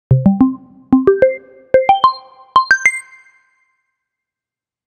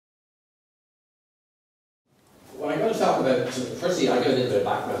about, firstly, I'll give a little bit of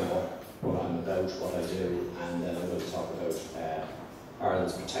background on what I'm about, what I do, and then I'm going to talk about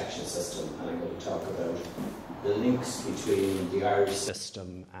Ireland's protection system, and I'm going to talk about the links between the Irish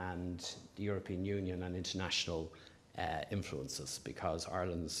system and the European Union and international influences, because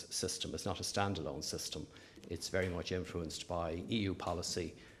Ireland's system is not a standalone system. It's very much influenced by EU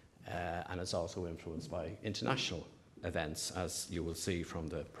policy and it's also influenced by international events, as you will see from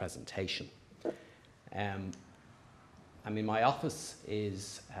the presentation. My office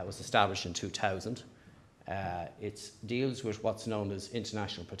was established in 2000. It deals with what's known as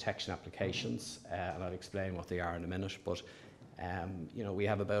international protection applications, and I'll explain what they are in a minute. But we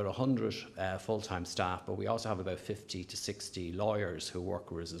have about 100 full-time staff, but we also have about 50 to 60 lawyers who work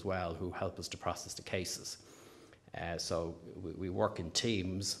with us as well, who help us to process the cases. So we work in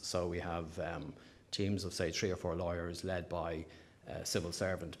teams. So we have teams of, say, 3 or 4 lawyers led by a civil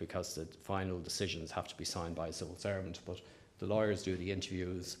servant, because the final decisions have to be signed by a civil servant. But the lawyers do the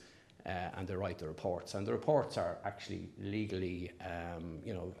interviews and they write the reports. And the reports are actually legally,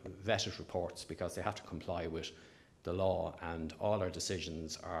 vetted reports, because they have to comply with the law, and all our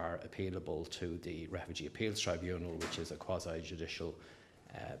decisions are appealable to the Refugee Appeals Tribunal, which is a quasi-judicial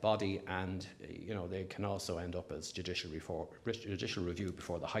body, and they can also end up as judicial review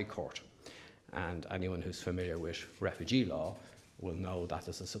before the High Court. And anyone who's familiar with refugee law will know that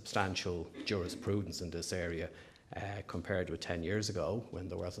there's a substantial jurisprudence in this area compared with 10 years ago, when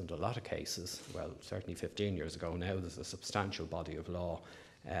there wasn't a lot of cases. Well, certainly 15 years ago now, there's a substantial body of law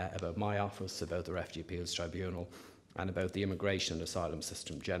about my office, about the Refugee Appeals Tribunal, and about the immigration and asylum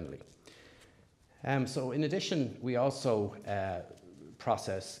system generally. So in addition, we also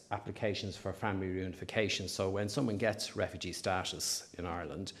process applications for family reunification. So when someone gets refugee status in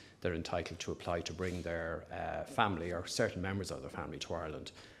Ireland, they're entitled to apply to bring their family or certain members of their family to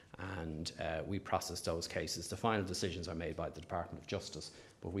Ireland. And we process those cases. The final decisions are made by the Department of Justice,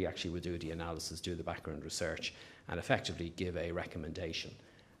 but we actually would do the analysis, do the background research, and effectively give a recommendation.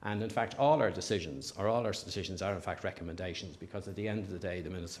 And in fact, all our decisions are in fact recommendations, because at the end of the day, the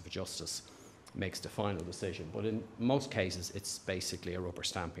Minister for Justice makes the final decision. But in most cases, it's basically a rubber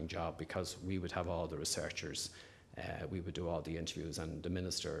stamping job, because we would have all the researchers, we would do all the interviews, and the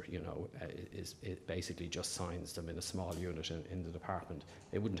Minister, it basically just signs them in a small unit in the department.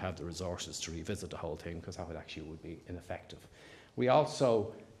 They wouldn't have the resources to revisit the whole thing, because that would be ineffective. We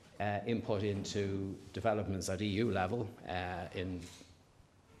also input into developments at EU level. In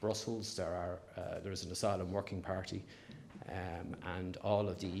Brussels, there is an asylum working party, and all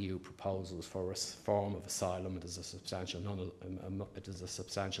of the EU proposals for reform of asylum, there's a substantial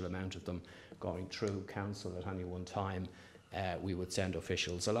amount of them going through Council at any one time. We would send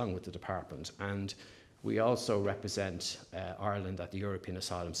officials along with the department, and we also represent Ireland at the European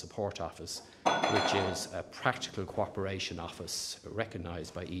Asylum Support Office, which is a practical cooperation office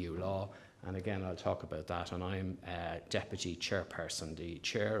recognised by EU law. And again, I'll talk about that. And I'm Deputy Chairperson. The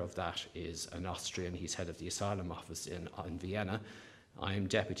chair of that is an Austrian. He's head of the Asylum Office in Vienna. I'm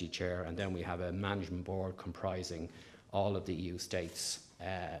Deputy Chair. And then we have a management board comprising all of the EU states,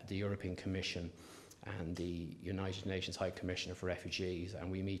 the European Commission, and the United Nations High Commissioner for Refugees. And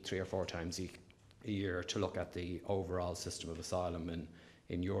we meet 3 or 4 times a year to look at the overall system of asylum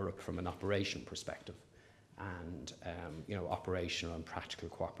in Europe from an operation perspective, and operational and practical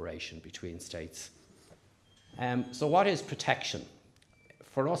cooperation between states. So what is protection?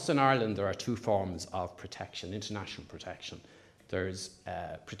 For us in Ireland, there are 2 forms of protection, international protection. There's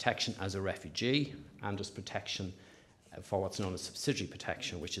protection as a refugee, and there's protection for what's known as subsidiary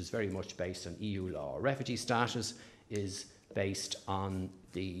protection, which is very much based on EU law. Refugee status is based on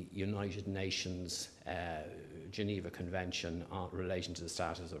the United Nations Geneva Convention on relation to the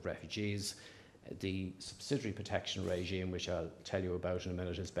status of refugees. The subsidiary protection regime, which I'll tell you about in a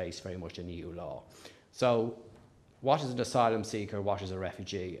minute, is based very much in EU law. So what is an asylum seeker? What is a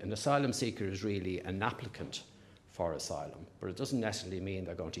refugee? An asylum seeker is really an applicant for asylum, but it doesn't necessarily mean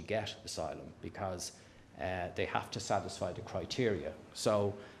they're going to get asylum, because they have to satisfy the criteria.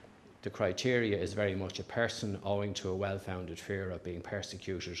 So the criteria is very much a person owing to a well-founded fear of being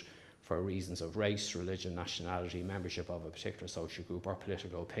persecuted for reasons of race, religion, nationality, membership of a particular social group, or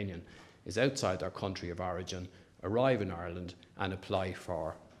political opinion, is outside their country of origin, arrive in Ireland and apply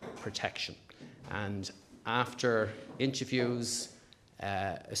for protection. And after interviews,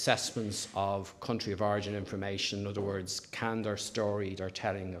 assessments of country of origin information, in other words, can their story they're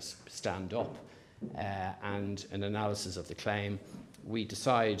telling us stand up, and an analysis of the claim, we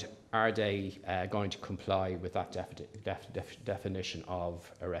decide, are they going to comply with that definition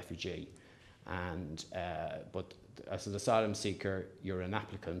of a refugee? And but as an asylum seeker, you're an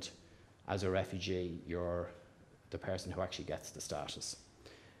applicant. As a refugee, you're the person who actually gets the status.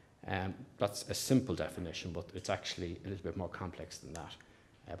 That's a simple definition, but it's actually a little bit more complex than that.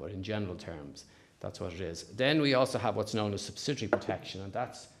 But in general terms, that's what it is. Then we also have what's known as subsidiary protection, and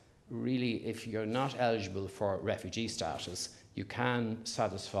that's really if you're not eligible for refugee status, you can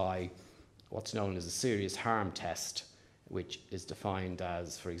satisfy what's known as a serious harm test, which is defined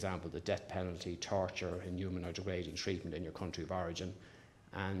as, for example, the death penalty, torture, inhuman or degrading treatment in your country of origin.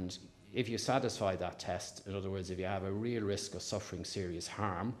 And if you satisfy that test, in other words, if you have a real risk of suffering serious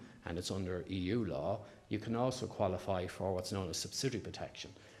harm and it's under EU law, you can also qualify for what's known as subsidiary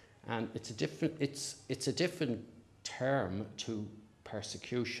protection. And it's a different term to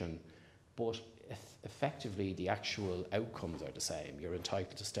persecution, but effectively the actual outcomes are the same. You're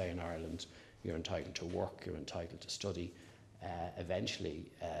entitled to stay in Ireland, you're entitled to work, you're entitled to study.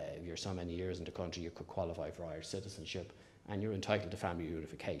 Eventually, if you're so many years in the country, you could qualify for Irish citizenship, and you're entitled to family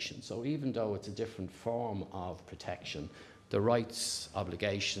reunification. So even though it's a different form of protection, the rights,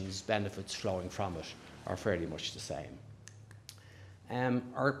 obligations, benefits flowing from it are fairly much the same.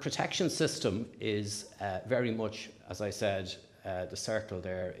 Our protection system is very much, as I said, the circle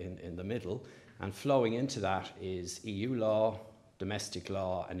there in the middle, and flowing into that is EU law, domestic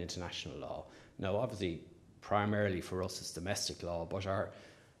law and international law. Now obviously primarily for us it's domestic law, but our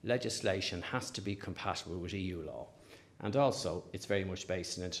legislation has to be compatible with EU law. And also it's very much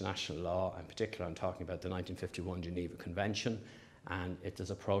based in international law. In particular I'm talking about the 1951 Geneva Convention, and it is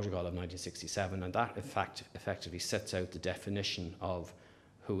a protocol of 1967, and that in fact effectively sets out the definition of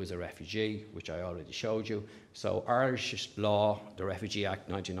who is a refugee, which I already showed you. So Irish law, the Refugee Act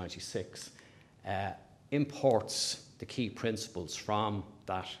 1996, imports the key principles from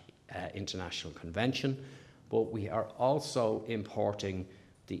that international convention, but we are also importing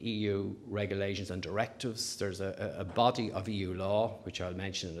the EU regulations and directives. There's a body of EU law, which I'll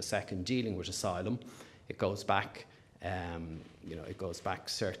mention in a second, dealing with asylum. It goes back, it goes back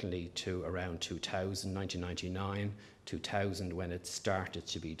certainly to around 2000, 1999, 2000, when it started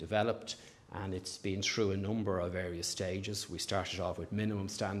to be developed, and it's been through a number of various stages. We started off with minimum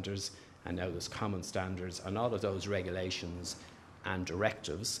standards, and now there's common standards, and all of those regulations and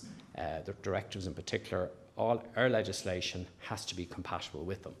directives, the directives in particular, all our legislation has to be compatible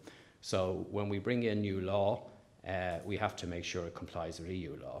with them. So when we bring in new law, we have to make sure it complies with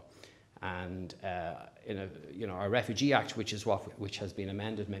EU law. And our Refugee Act, which has been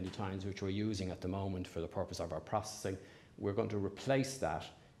amended many times, which we're using at the moment for the purpose of our processing, we're going to replace that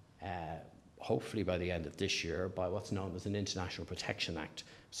hopefully by the end of this year by what's known as an International Protection Act.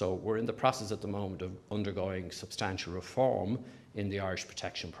 So we're in the process at the moment of undergoing substantial reform in the Irish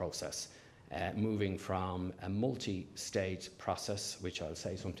protection process, moving from a multi-state process, which I'll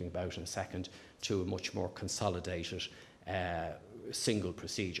say something about in a second, to a much more consolidated single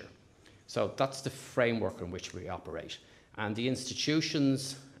procedure. So that's the framework in which we operate. And the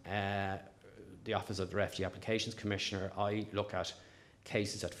institutions, the Office of the Refugee Applications Commissioner, I look at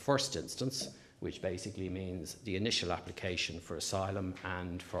cases at first instance, which basically means the initial application for asylum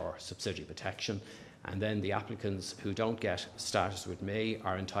and for subsidiary protection. And then the applicants who don't get status with me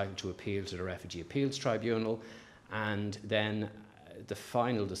are entitled to appeal to the Refugee Appeals Tribunal. And then the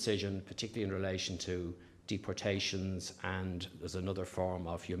final decision, particularly in relation to deportations, and there's another form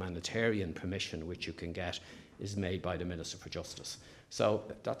of humanitarian permission which you can get, is made by the Minister for Justice. So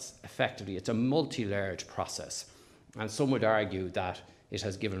that's effectively, it's a multi-layered process. And some would argue that it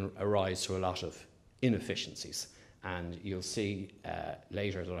has given a rise to a lot of inefficiencies. And you'll see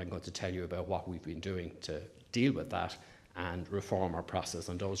later that I'm going to tell you about what we've been doing to deal with that and reform our process.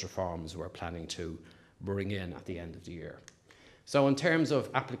 And those reforms we're planning to bring in at the end of the year. So in terms of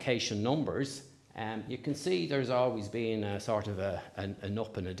application numbers, you can see there's always been a sort of an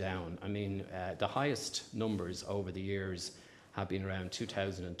up and a down. I mean, the highest numbers over the years have been around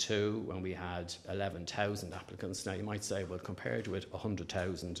 2002, when we had 11,000 applicants. Now you might say, well, compared with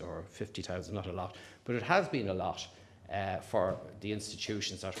 100,000 or 50,000, not a lot, but it has been a lot for the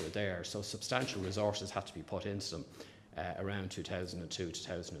institutions that were there. So substantial resources had to be put into them around 2002,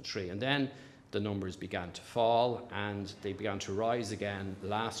 2003. And then the numbers began to fall, and they began to rise again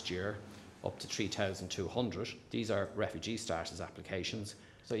last year, up to 3,200. These are refugee status applications.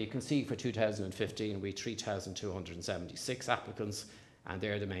 So you can see for 2015 we had 3,276 applicants, and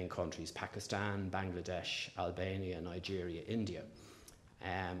they're the main countries: Pakistan, Bangladesh, Albania, Nigeria, India.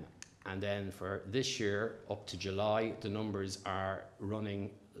 And then for this year, up to July, the numbers are running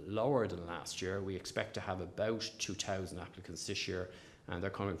lower than last year. We expect to have about 2,000 applicants this year, and they're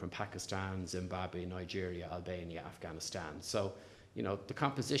coming from Pakistan, Zimbabwe, Nigeria, Albania, Afghanistan. So, the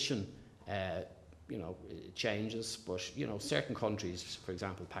composition it changes, but certain countries, for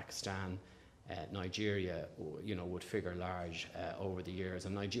example Pakistan, Nigeria, would figure large over the years,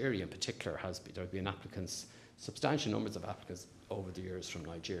 and Nigeria in particular there have been applicants, substantial numbers of applicants over the years from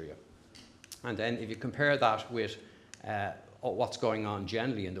Nigeria. And then if you compare that with what's going on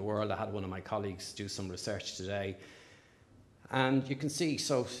generally in the world, I had one of my colleagues do some research today, and you can see,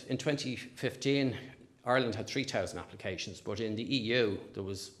 so in 2015, Ireland had 3,000 applications, but in the EU, there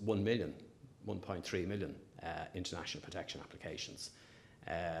was 1.3 million international protection applications.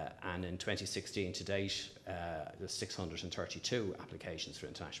 And in 2016 to date, there's 632 applications for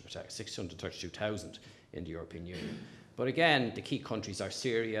international protection, 632,000 in the European Union. But again, the key countries are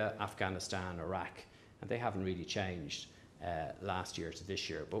Syria, Afghanistan, Iraq, and they haven't really changed last year to this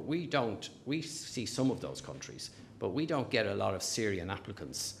year. But we see some of those countries, but we don't get a lot of Syrian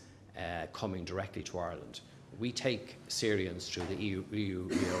applicants coming directly to Ireland. We take Syrians through the EU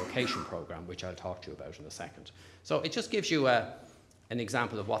reunification programme, which I'll talk to you about in a second. So it just gives you an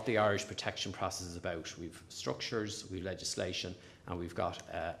example of what the Irish protection process is about. We've structures, we've legislation, and we've got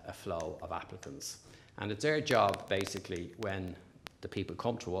a flow of applicants. And it's their job, basically, when the people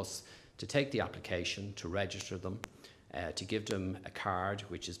come to us, to take the application, to register them, to give them a card,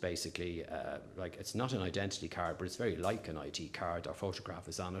 which is basically, it's not an identity card, but it's very like an ID card. Their photograph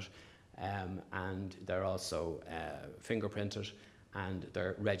is on it. And they're also fingerprinted, and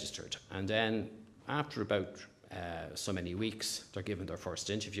they're registered. And then after about so many weeks, they're given their first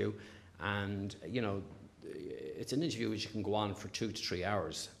interview, and it's an interview which can go on for 2 to 3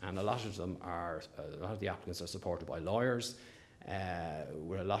 hours, and a lot of the applicants are supported by lawyers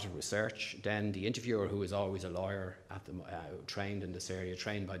with a lot of research. Then the interviewer, who is always a lawyer trained in this area,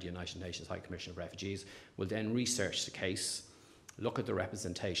 trained by the United Nations High Commission of Refugees, will then research the case, look at the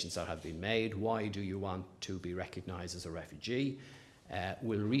representations that have been made. Why do you want to be recognised as a refugee?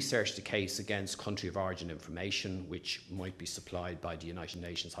 We'll research the case against country of origin information, which might be supplied by the United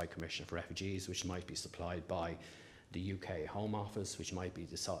Nations High Commission for Refugees, which might be supplied by the UK Home Office, which might be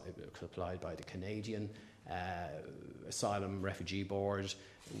supplied by the Canadian Asylum Refugee Board.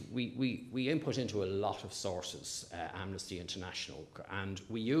 We input into a lot of sources, Amnesty International, and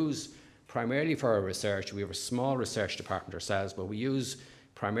we use primarily for our research, we have a small research department ourselves, but we use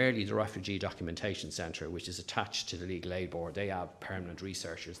primarily the Refugee Documentation Centre, which is attached to the Legal Aid Board. They have permanent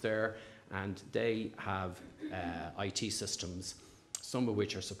researchers there, and they have IT systems, some of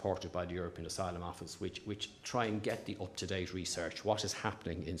which are supported by the European Asylum Office, which try and get the up-to-date research. What is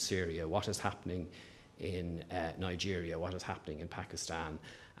happening in Syria? What is happening in Nigeria? What is happening in Pakistan?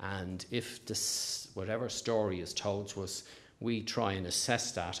 And if whatever story is told to us, we try and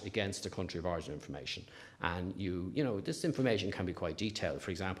assess that against the country of origin information. And this information can be quite detailed. For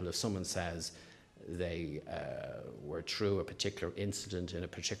example, if someone says they were through a particular incident in a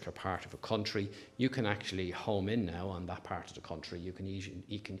particular part of a country, you can actually home in now on that part of the country. You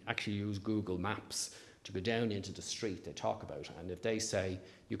can actually use Google Maps to go down into the street they talk about. And if they say,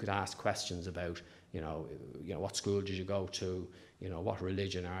 you could ask questions about, what school did you go to? What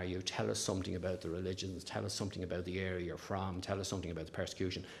religion are you? Tell us something about the religions. Tell us something about the area you're from. Tell us something about the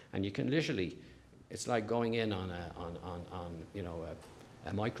persecution. And you can literally, it's like going in on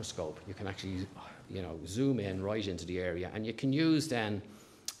a microscope. You can actually, zoom in right into the area, and you can use then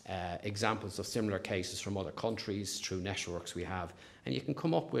examples of similar cases from other countries through networks we have, and you can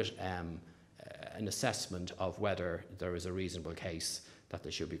come up with an assessment of whether there is a reasonable case that they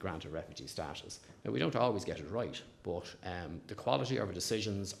should be granted refugee status. Now, we don't always get it right, but the quality of our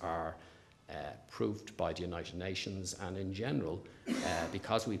decisions are proved by the United Nations, and in general,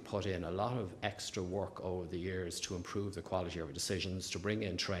 because we put in a lot of extra work over the years to improve the quality of our decisions, to bring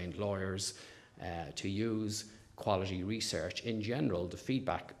in trained lawyers, to use quality research, in general, the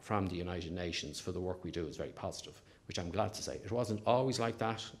feedback from the United Nations for the work we do is very positive, which I'm glad to say. It wasn't always like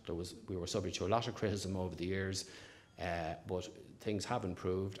that. We were subject to a lot of criticism over the years, but things have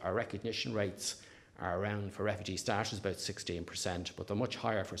improved. Our recognition rates are around, for refugee status, about 16%, but they're much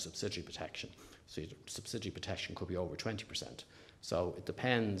higher for subsidiary protection. So subsidiary protection could be over 20%. So it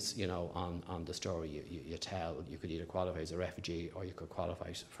depends, on the story you tell. You could either qualify as a refugee, or you could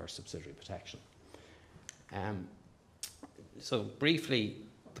qualify for subsidiary protection. So briefly,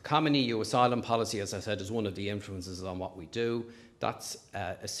 the Common EU Asylum Policy, as I said, is one of the influences on what we do. That's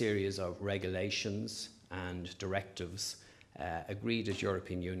a series of regulations and directives agreed at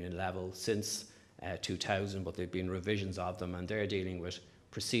European Union level since 2000, but there have been revisions of them, and they're dealing with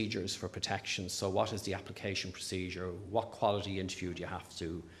procedures for protection. So what is the application procedure? What quality interview do you have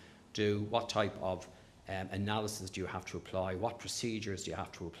to do? What type of analysis do you have to apply? What procedures do you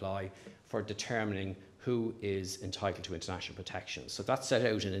have to apply for determining who is entitled to international protection? So that's set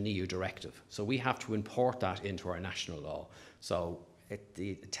out in an EU directive. So we have to import that into our national law. So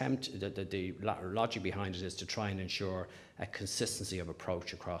the logic behind it is to try and ensure a consistency of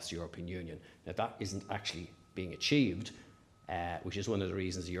approach across the European Union. Now, that isn't actually being achieved, which is one of the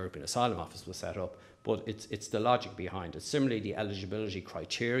reasons the European Asylum Office was set up, but it's the logic behind it. Similarly, the eligibility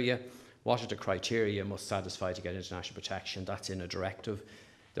criteria. What are the criteria you must satisfy to get international protection? That's in a directive.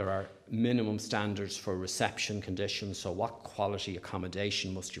 There are minimum standards for reception conditions, so what quality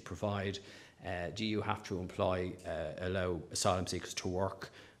accommodation must you provide? Do you have to allow asylum seekers to work?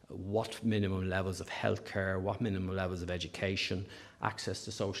 What minimum levels of healthcare? What minimum levels of education? Access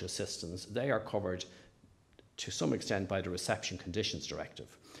to social assistance? They are covered to some extent by the Reception Conditions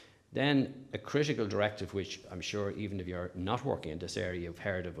Directive. Then a critical directive, which I'm sure even if you're not working in this area, you've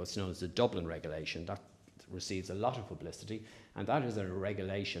heard of, what's known as the Dublin Regulation. That receives a lot of publicity, and that is a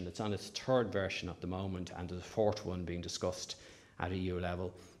regulation that's on its third version at the moment, and there's a fourth one being discussed at EU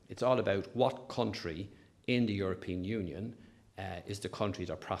level. It's all about what country in the European Union is the country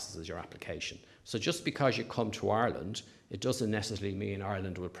that processes your application. So just because you come to Ireland, it doesn't necessarily mean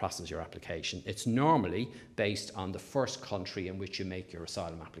Ireland will process your application. It's normally based on the first country in which you make your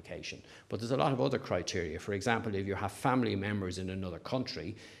asylum application. But there's a lot of other criteria. For example, if you have family members in another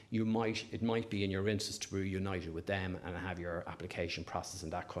country, it might be in your interest to be reunited with them and have your application processed in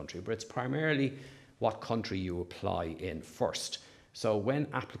that country. But it's primarily what country you apply in first. So when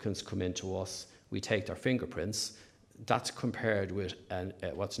applicants come into us, we take their fingerprints. That's compared with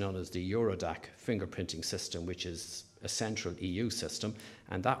what's known as the Eurodac fingerprinting system, which is a central EU system,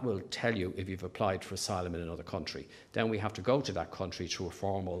 and that will tell you if you've applied for asylum in another country. Then we have to go to that country through a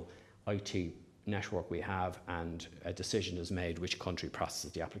formal IT network we have, and a decision is made which country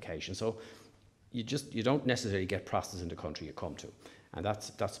processes the application. So you don't necessarily get processed in the country you come to. And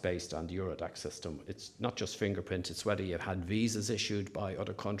that's based on the Eurodac system. It's not just fingerprint, it's whether you've had visas issued by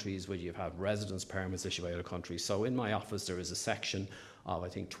other countries, whether you've had residence permits issued by other countries. So in my office there is a section of, I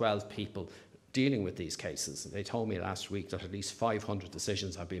think, 12 people dealing with these cases. They told me last week that at least 500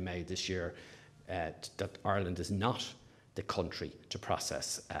 decisions have been made this year that Ireland is not the country to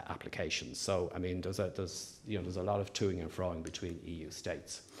process applications. So, I mean, there's a lot of toing and froing between EU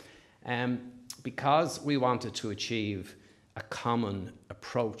states. Because we wanted to achieve a common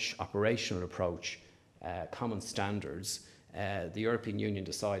approach, operational approach, common standards, the European Union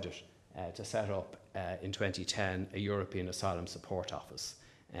decided to set up in 2010 a European Asylum Support Office.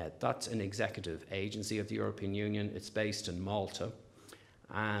 That's an executive agency of the European Union. It's based in Malta,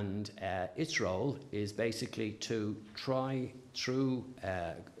 and its role is basically to try through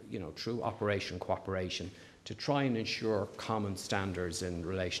operation cooperation to try and ensure common standards in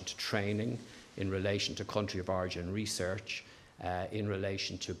relation to training, in relation to country of origin research, in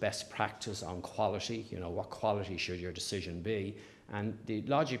relation to best practice on quality, what quality should your decision be. And the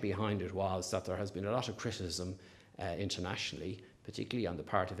logic behind it was that there has been a lot of criticism internationally, particularly on the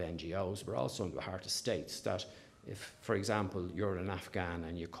part of NGOs, but also on the part of states, that if, for example, you're an Afghan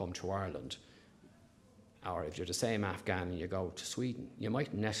and you come to Ireland, or if you're the same Afghan and you go to Sweden, you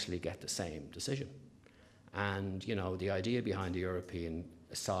mightn't necessarily get the same decision. And, the idea behind the European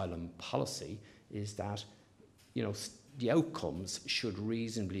Asylum Policy is that, the outcomes should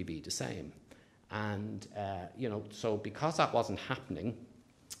reasonably be the same. And, so because that wasn't happening,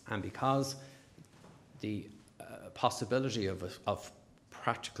 and because the possibility of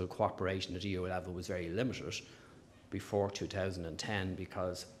practical cooperation at EU level was very limited before 2010,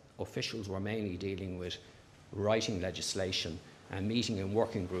 because officials were mainly dealing with writing legislation and meeting in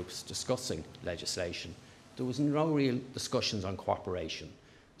working groups discussing legislation, there was no real discussions on cooperation.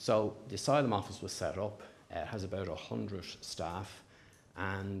 So the Asylum Office was set up. It has about 100 staff,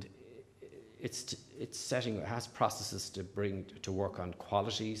 and it has processes to work on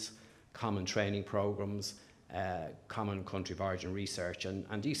qualities, common training programs, common country of origin research,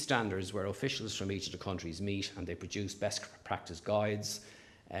 and these standards where officials from each of the countries meet and they produce best practice guides.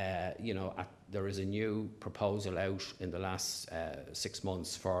 There is a new proposal out in the last 6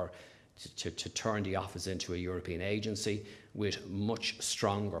 months to turn the office into a European agency with much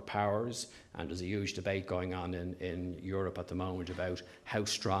stronger powers, and there's a huge debate going on in Europe at the moment about how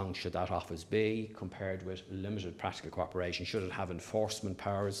strong should that office be compared with limited practical cooperation. Should it have enforcement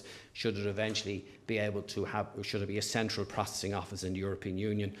powers? Should it eventually be able to should it be a central processing office in the European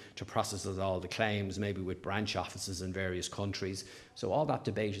Union to process all the claims, maybe with branch offices in various countries? So all that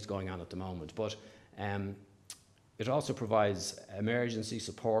debate is going on at the moment. But it also provides emergency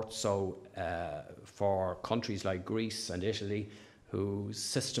support, so for countries like Greece and Italy, whose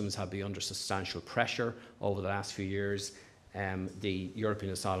systems have been under substantial pressure over the last few years, the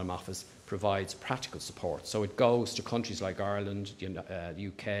European Asylum Office provides practical support. So it goes to countries like Ireland, the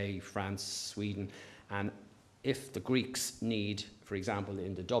UK, France, Sweden, and if the Greeks need, for example,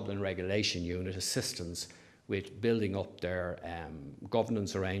 in the Dublin Regulation Unit, assistance with building up their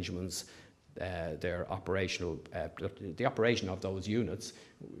governance arrangements, their operational, the operation of those units,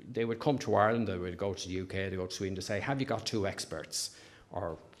 they would come to Ireland, they would go to the UK, they go to Sweden to say, have you got 2 experts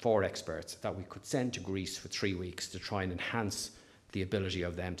or 4 experts that we could send to Greece for 3 weeks to try and enhance the ability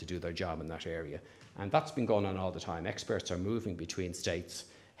of them to do their job in that area? And that's been going on all the time. Experts are moving between states,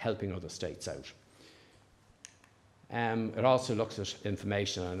 helping other states out. It also looks at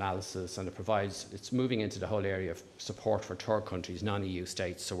information analysis, and it's moving into the whole area of support for third countries, non-EU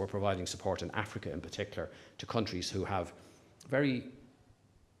states. So we're providing support in Africa in particular to countries who have very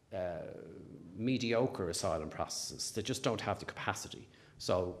mediocre asylum processes. They just don't have the capacity.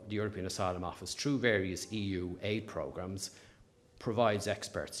 So the European Asylum Office, through various EU aid programmes, provides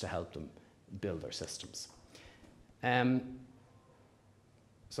experts to help them build their systems.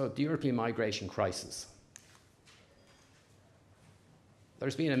 So the European migration crisis.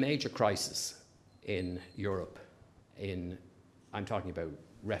 There's been a major crisis in Europe I'm talking about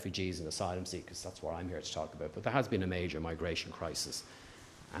refugees and asylum seekers, that's what I'm here to talk about, but there has been a major migration crisis.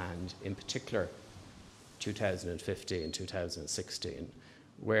 And in particular, 2015, 2016,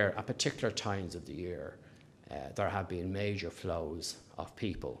 where at particular times of the year, there have been major flows of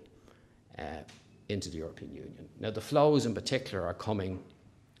people into the European Union. Now, the flows in particular are coming,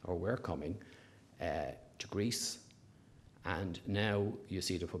 or were coming, to Greece, and now you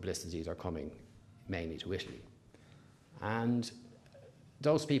see the publicity, they're coming mainly to Italy. And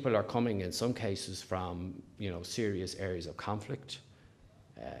those people are coming in some cases from, serious areas of conflict,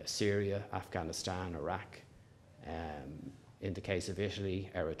 Syria, Afghanistan, Iraq. In the case of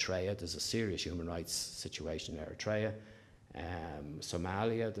Italy, Eritrea, there's a serious human rights situation in Eritrea.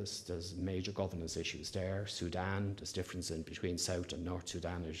 Somalia, there's major governance issues there. Sudan, there's difference between South and North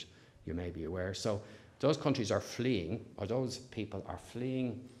Sudan, as you may be aware. So those countries are fleeing, or those people are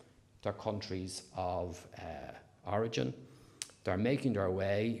fleeing their countries of origin. They're making their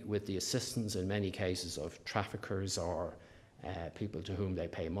way with the assistance, in many cases, of traffickers or people to whom they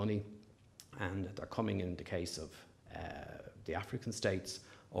pay money. And they're coming, in the case of the African states,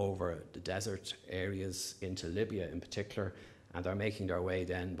 over the desert areas into Libya in particular, and they're making their way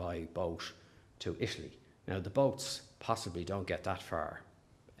then by boat to Italy. Now, the boats possibly don't get that far.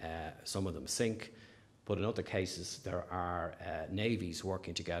 Some of them sink, but in other cases there are navies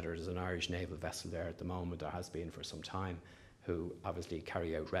working together. There's an Irish naval vessel there at the moment, there has been for some time, who obviously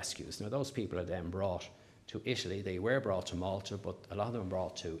carry out rescues. Now, those people are then brought to Italy. They were brought to Malta, but a lot of them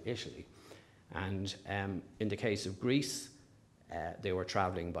brought to Italy. And in the case of Greece, they were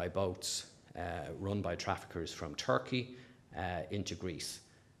travelling by boats run by traffickers from Turkey into Greece.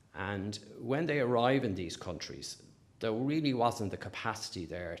 And when they arrive in these countries, there really wasn't the capacity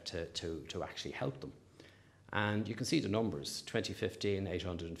there to actually help them. And you can see the numbers: 2015,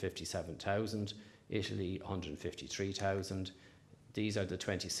 857,000, Italy, 153,000. These are the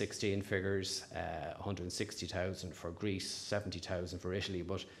 2016 figures, 160,000 for Greece, 70,000 for Italy,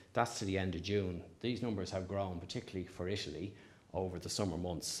 but that's to the end of June. These numbers have grown, particularly for Italy, over the summer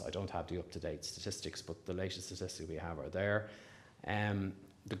months. I don't have the up-to-date statistics, but the latest statistics we have are there.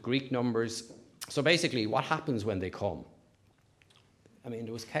 The Greek numbers, so basically what happens when they come? I mean,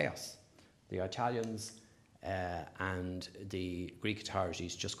 there was chaos. The Italians and the Greek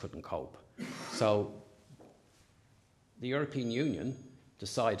authorities just couldn't cope. So the European Union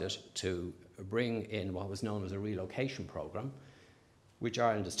decided to bring in what was known as a relocation programme, which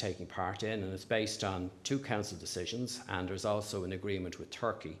Ireland is taking part in, and it's based on 2 council decisions, and there's also an agreement with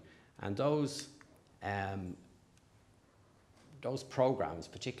Turkey. And those programmes,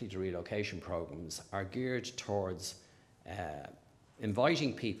 particularly the relocation programmes, are geared towards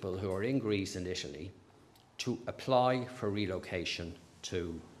inviting people who are in Greece and Italy to apply for relocation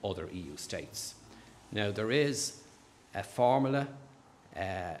to other EU states. Now, there is a formula.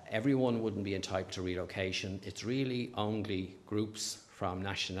 Everyone wouldn't be entitled to relocation. It's really only groups from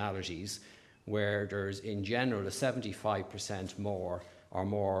nationalities where there's, in general, a 75% more or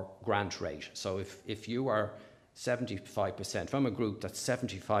more grant rate. So if you are 75% from a group that's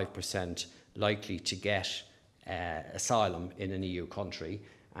 75% likely to get asylum in an EU country,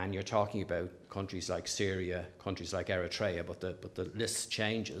 and you're talking about countries like Syria, countries like Eritrea, but the list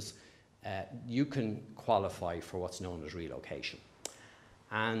changes, you can qualify for what's known as relocation.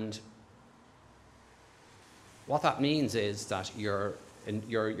 And what that means is that you're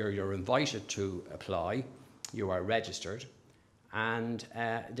invited to apply, you are registered, and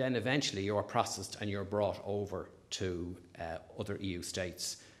then eventually you are processed and you're brought over to other EU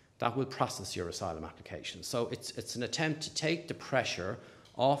states that will process your asylum application. So it's an attempt to take the pressure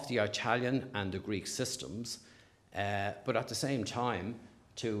off the Italian and the Greek systems but at the same time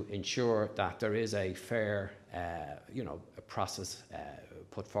to ensure that there is a fair a process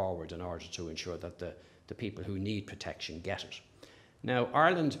put forward in order to ensure that the people who need protection get it. Now,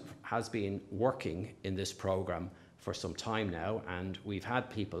 Ireland has been working in this programme for some time now, and we've had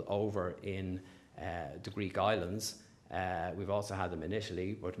people over in the Greek islands. We've also had them in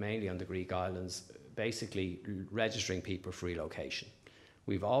Italy, but mainly on the Greek islands, basically registering people for relocation.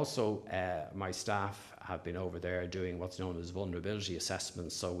 We've also, my staff have been over there doing what's known as vulnerability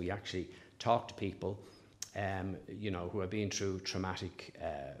assessments, so we actually talk to people who have been through traumatic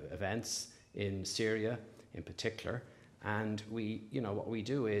events in Syria in particular, and what we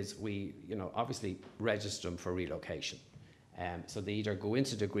do is we obviously register them for relocation. So they either go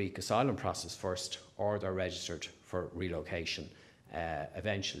into the Greek asylum process first, or they're registered for relocation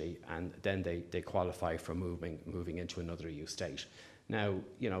eventually, and then they qualify for moving into another EU state. Now,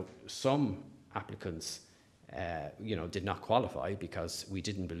 some applicants did not qualify because we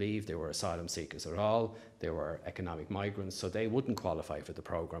didn't believe they were asylum seekers at all. They were economic migrants, so they wouldn't qualify for the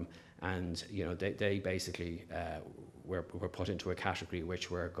programme, and they basically were put into a category which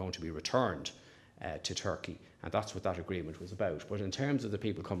were going to be returned to Turkey, and that's what that agreement was about. But in terms of the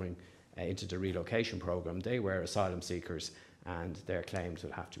people coming into the relocation programme, they were asylum seekers, and their claims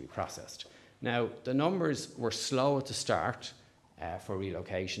would have to be processed. Now, the numbers were slow at the start for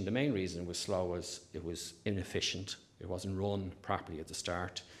relocation. The main reason it was slow was it was inefficient. It wasn't run properly at the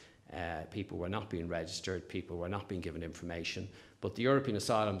start. People were not being registered. People were not being given information. But the European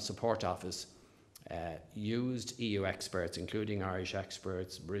Asylum Support Office used EU experts, including Irish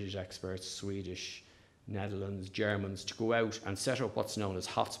experts, British experts, Swedish, Netherlands, Germans, to go out and set up what's known as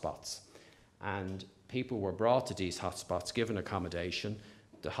hotspots. And people were brought to these hotspots, given accommodation.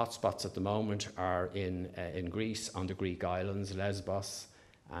 The hotspots at the moment are in Greece, on the Greek islands, Lesbos,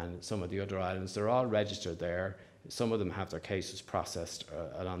 and some of the other islands. They're all registered there. Some of them have their cases processed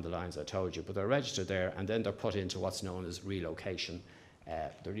along the lines I told you, but they're registered there, and then they're put into what's known as relocation,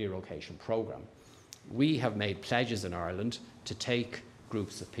 the relocation programme. We have made pledges in Ireland to take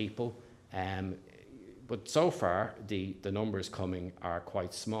groups of people, but so far the numbers coming are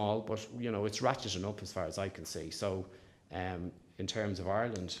quite small, but it's ratcheting up as far as I can see. So in terms of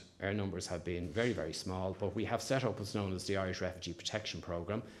Ireland, our numbers have been very, very small, but we have set up what's known as the Irish Refugee Protection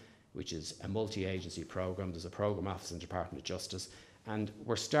Programme, which is a multi-agency programme. There's a programme office in the Department of Justice, and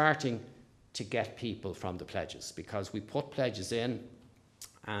we're starting to get people from the pledges, because we put pledges in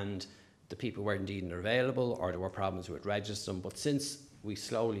and the people weren't indeed available, or there were problems with registering them. But since we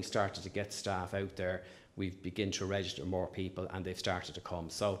slowly started to get staff out there, we've begun to register more people, and they've started to come.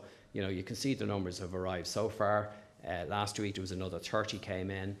 So you can see the numbers have arrived so far. Last week there was another 30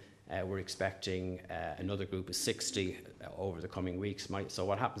 came in. We're expecting another group of 60 over the coming weeks. So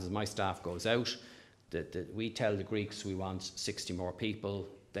what happens is my staff goes out. We tell the Greeks we want 60 more people.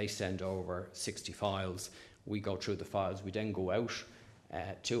 They send over 60 files. We go through the files. We then go out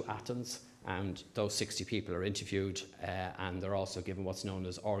to Athens, and those 60 people are interviewed, and they're also given what's known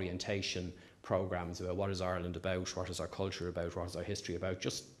as orientation programmes about what is Ireland about, what is our culture about, what is our history about,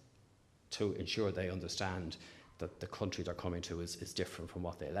 just to ensure they understand that the country they're coming to is different from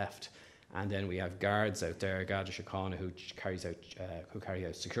what they left. And then we have guards out there, Garda Síochána, who carry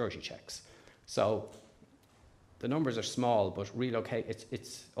out security checks. So the numbers are small, but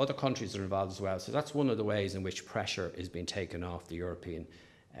it's other countries are involved as well. So that's one of the ways in which pressure is being taken off the European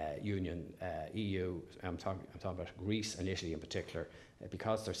Union, EU. I'm talking about Greece and Italy in particular,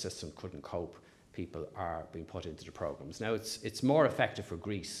 because their system couldn't cope. People are being put into the programmes. Now it's more effective for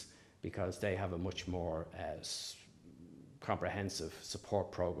Greece, because they have a much more comprehensive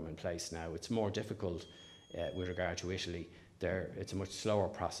support programme in place now. It's more difficult with regard to Italy. It's a much slower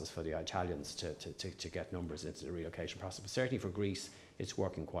process for the Italians to get numbers into the relocation process. But certainly for Greece, it's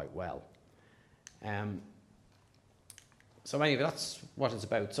working quite well. So anyway, that's what it's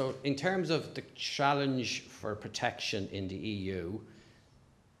about. So in terms of the challenge for protection in the EU,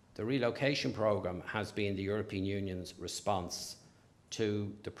 the relocation programme has been the European Union's response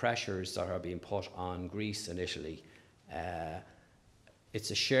to the pressures that are being put on Greece and Italy.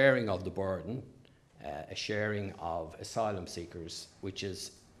 It's a sharing of the burden, a sharing of asylum seekers, which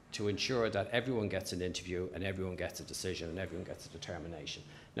is to ensure that everyone gets an interview and everyone gets a decision and everyone gets a determination.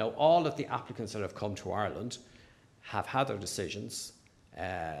 Now, all of the applicants that have come to Ireland have had their decisions,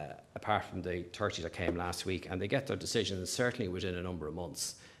 apart from the 30 that came last week, and they get their decisions certainly within a number of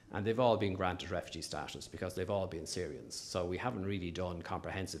months. And they've all been granted refugee status because they've all been Syrians. So we haven't really done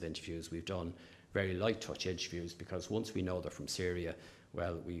comprehensive interviews. We've done very light touch interviews, because once we know they're from Syria,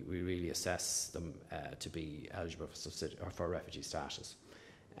 well, we really assess them to be eligible for refugee status.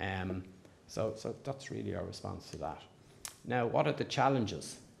 So that's really our response to that. Now, what are the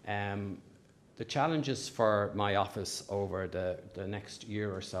challenges? The challenges for my office over the next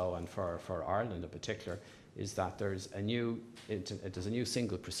year or so, and for Ireland in particular, is that there's a new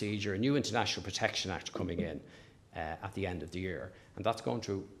single procedure, a new International Protection Act coming in at the end of the year, and that's going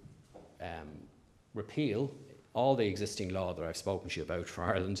to repeal all the existing law that I've spoken to you about for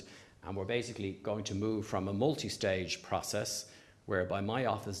Ireland, and we're basically going to move from a multi-stage process whereby my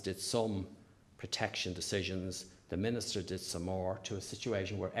office did some protection decisions, the Minister did some more, to a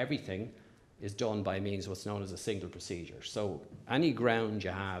situation where everything is done by means of what's known as a single procedure. So any ground you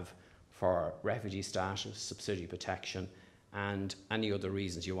have for refugee status, subsidiary protection, and any other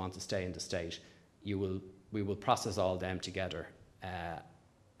reasons you want to stay in the state, we will process all them together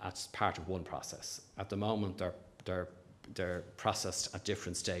as part of one process. At the moment, they're processed at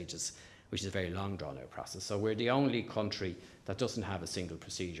different stages, which is a very long drawn-out process. So we're the only country that doesn't have a single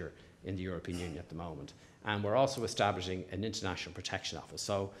procedure in the European Union at the moment. And we're also establishing an International Protection Office.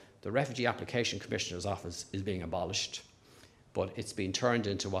 So the Refugee Application Commissioner's Office is being abolished, but it's been turned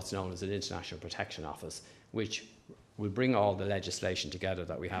into what's known as an International Protection Office, which will bring all the legislation together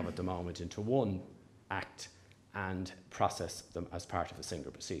that we have at the moment into one act and process them as part of a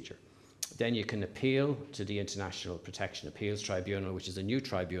single procedure. Then you can appeal to the International Protection Appeals Tribunal, which is a new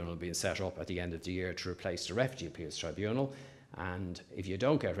tribunal being set up at the end of the year to replace the Refugee Appeals Tribunal. And if you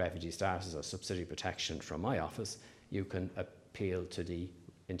don't get refugee status or subsidiary protection from my office, you can appeal to the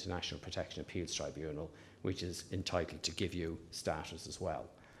International Protection Appeals Tribunal, which is entitled to give you status as well.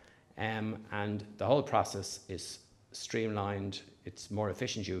 And the whole process is streamlined, it's more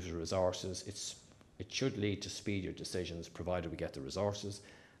efficient use of resources, it should lead to speedier decisions provided we get the resources,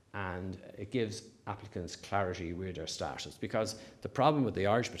 and it gives applicants clarity with their status. Because the problem with the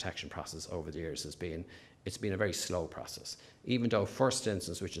Irish protection process over the years has been, it's been a very slow process. Even though first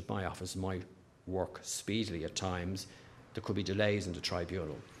instance, which is my office, might work speedily at times, there could be delays in the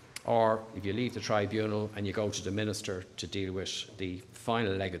tribunal. Or if you leave the tribunal and you go to the Minister to deal with the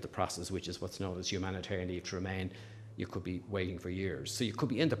final leg of the process, which is what's known as humanitarian leave to remain, you could be waiting for years. So you could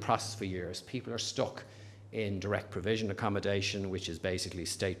be in the process for years. People are stuck in direct provision accommodation, which is basically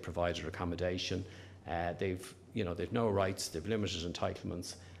state-provided accommodation. They've no rights, they've limited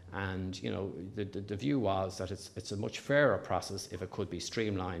entitlements, and the view was that it's a much fairer process if it could be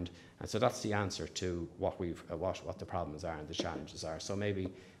streamlined. And so that's the answer to what the problems are and the challenges are. So maybe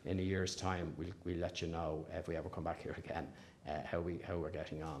in a year's time we'll let you know if we ever come back here again how we're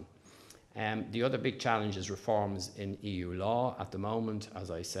getting on. The other big challenge is reforms in EU law. At the moment,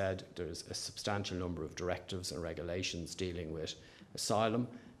 as I said, there's a substantial number of directives and regulations dealing with asylum,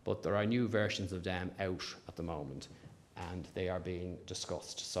 but there are new versions of them out at the moment, and they are being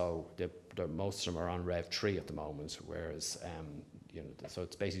discussed. So most of them are on Rev 3 at the moment, whereas so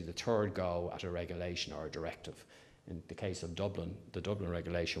it's basically the third go at a regulation or a directive. In the case of Dublin, the Dublin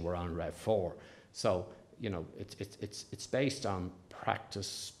regulation, we're on Rev 4. So it's based on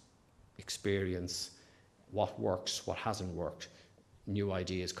practice, experience, what works, what hasn't worked. New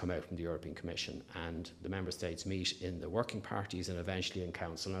ideas come out from the European Commission, and the Member States meet in the working parties and eventually in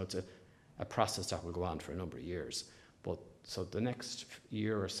Council. Now, it's a process that will go on for a number of years. But so the next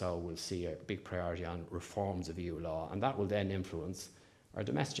year or so will see a big priority on reforms of EU law, and that will then influence our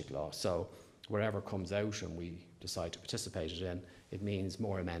domestic law. So wherever comes out and we decide to participate in, it means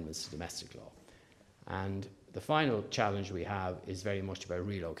more amendments to domestic law. And the final challenge we have is very much about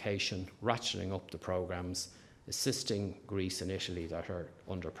relocation, ratcheting up the programmes, assisting Greece and Italy that are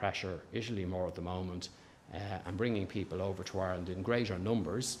under pressure, Italy more at the moment, and bringing people over to Ireland in greater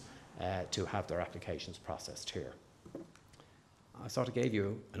numbers to have their applications processed here. I sort of gave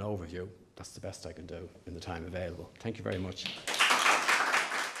you an overview. That's the best I can do in the time available. Thank you very much.